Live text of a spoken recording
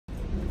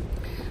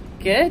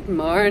Good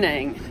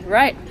morning.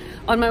 Right,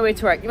 on my way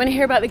to work. You want to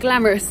hear about the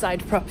glamorous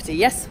side of property?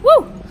 Yes?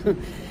 Woo!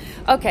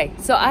 Okay,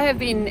 so I have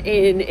been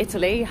in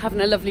Italy having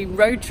a lovely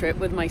road trip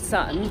with my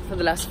son for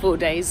the last 4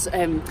 days,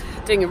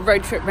 doing a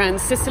road trip around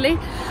Sicily.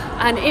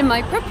 And in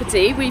my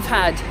property, we've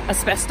had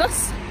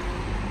asbestos,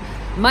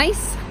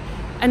 mice,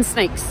 and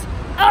snakes.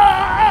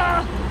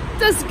 Ah!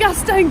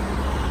 Disgusting!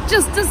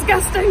 Just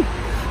disgusting!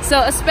 So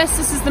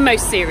asbestos is the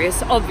most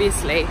serious,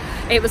 obviously.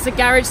 It was a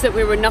garage that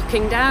we were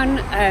knocking down.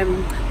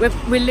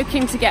 We're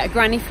looking to get a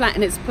granny flat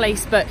in its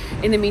place, but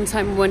in the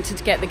meantime we wanted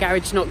to get the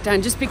garage knocked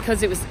down just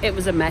because it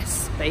was a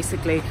mess,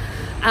 basically.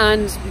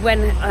 And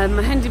when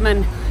my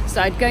handyman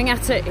started going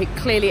at it, it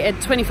clearly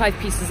had 25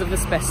 pieces of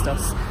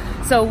asbestos.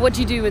 So what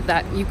do you do with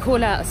that? You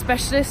call out a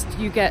specialist,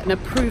 you get an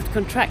approved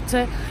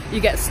contractor, you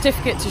get a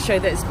certificate to show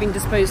that it's been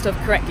disposed of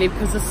correctly,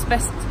 because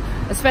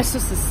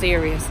asbestos is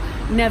serious.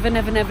 Never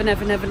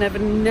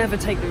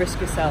take the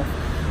risk yourself.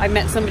 I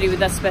met somebody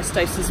with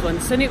asbestosis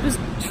once and it was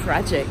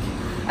tragic.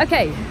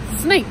 Okay,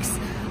 snakes.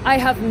 I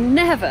have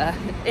never,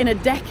 in a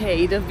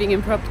decade of being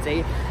in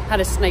property,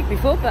 had a snake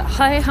before, but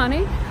hi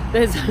honey,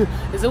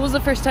 there's always a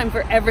first time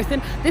for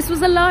everything. This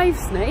was a live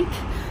snake,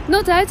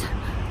 not dead,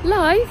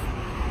 live.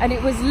 And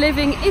it was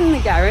living in the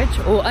garage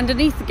or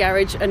underneath the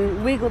garage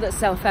and wiggled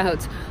itself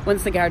out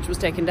once the garage was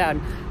taken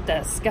down.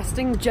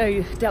 Disgusting.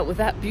 Joe dealt with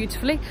that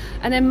beautifully.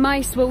 And then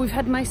mice, well, we've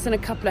had mice in a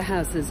couple of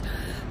houses.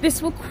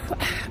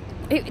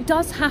 It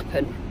does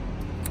happen.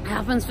 It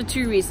happens for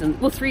 2 reasons,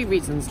 well, 3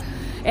 reasons.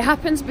 It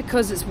happens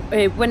because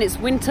when it's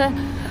winter,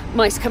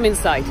 mice come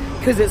inside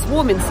because it's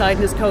warm inside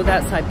and it's cold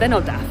outside. They're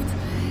not daft.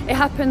 It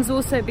happens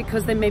also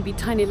because there may be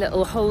tiny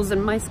little holes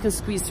and mice can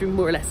squeeze through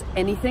more or less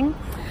anything.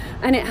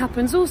 And it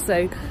happens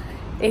also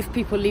if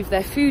people leave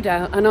their food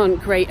out and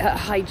aren't great at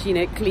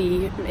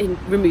hygienically in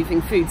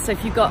removing food. So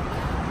if you've got,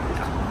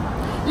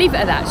 leave it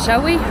at that,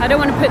 shall we? I don't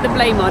want to put the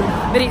blame on,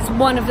 but it's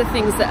one of the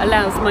things that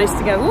allows mice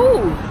to go,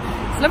 ooh,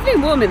 it's lovely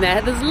and warm in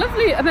there. There's a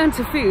lovely amount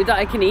of food that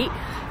I can eat.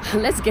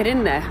 Let's get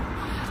in there.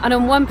 And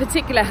on one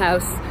particular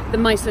house, the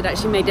mice had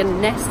actually made a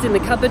nest in the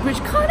cupboard, which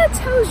kind of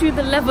tells you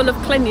the level of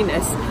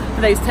cleanliness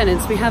for those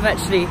tenants. We have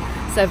actually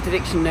served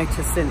eviction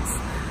notice since.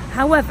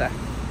 However,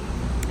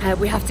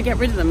 we have to get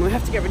rid of them. We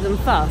have to get rid of them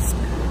fast.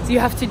 So you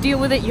have to deal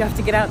with it. You have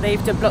to get out there. You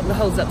have to block the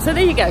holes up. So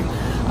there you go.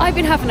 I've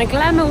been having a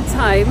glam old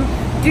time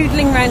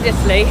doodling around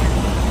Italy.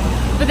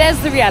 But there's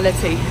the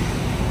reality.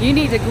 You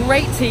need a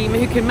great team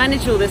who can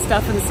manage all this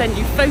stuff and send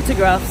you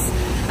photographs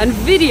and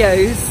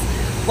videos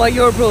while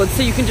you're abroad.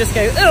 So you can just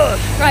go,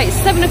 oh, right,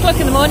 7 o'clock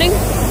in the morning.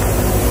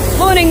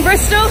 Morning,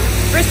 Bristol.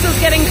 Bristol's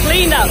getting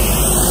cleaned up.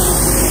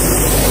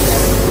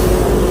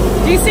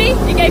 Do you see?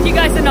 He gave you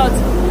guys a nod.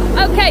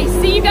 Okay,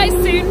 see you guys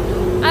soon.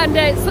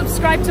 And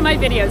subscribe to my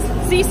videos.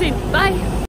 See you soon. Bye.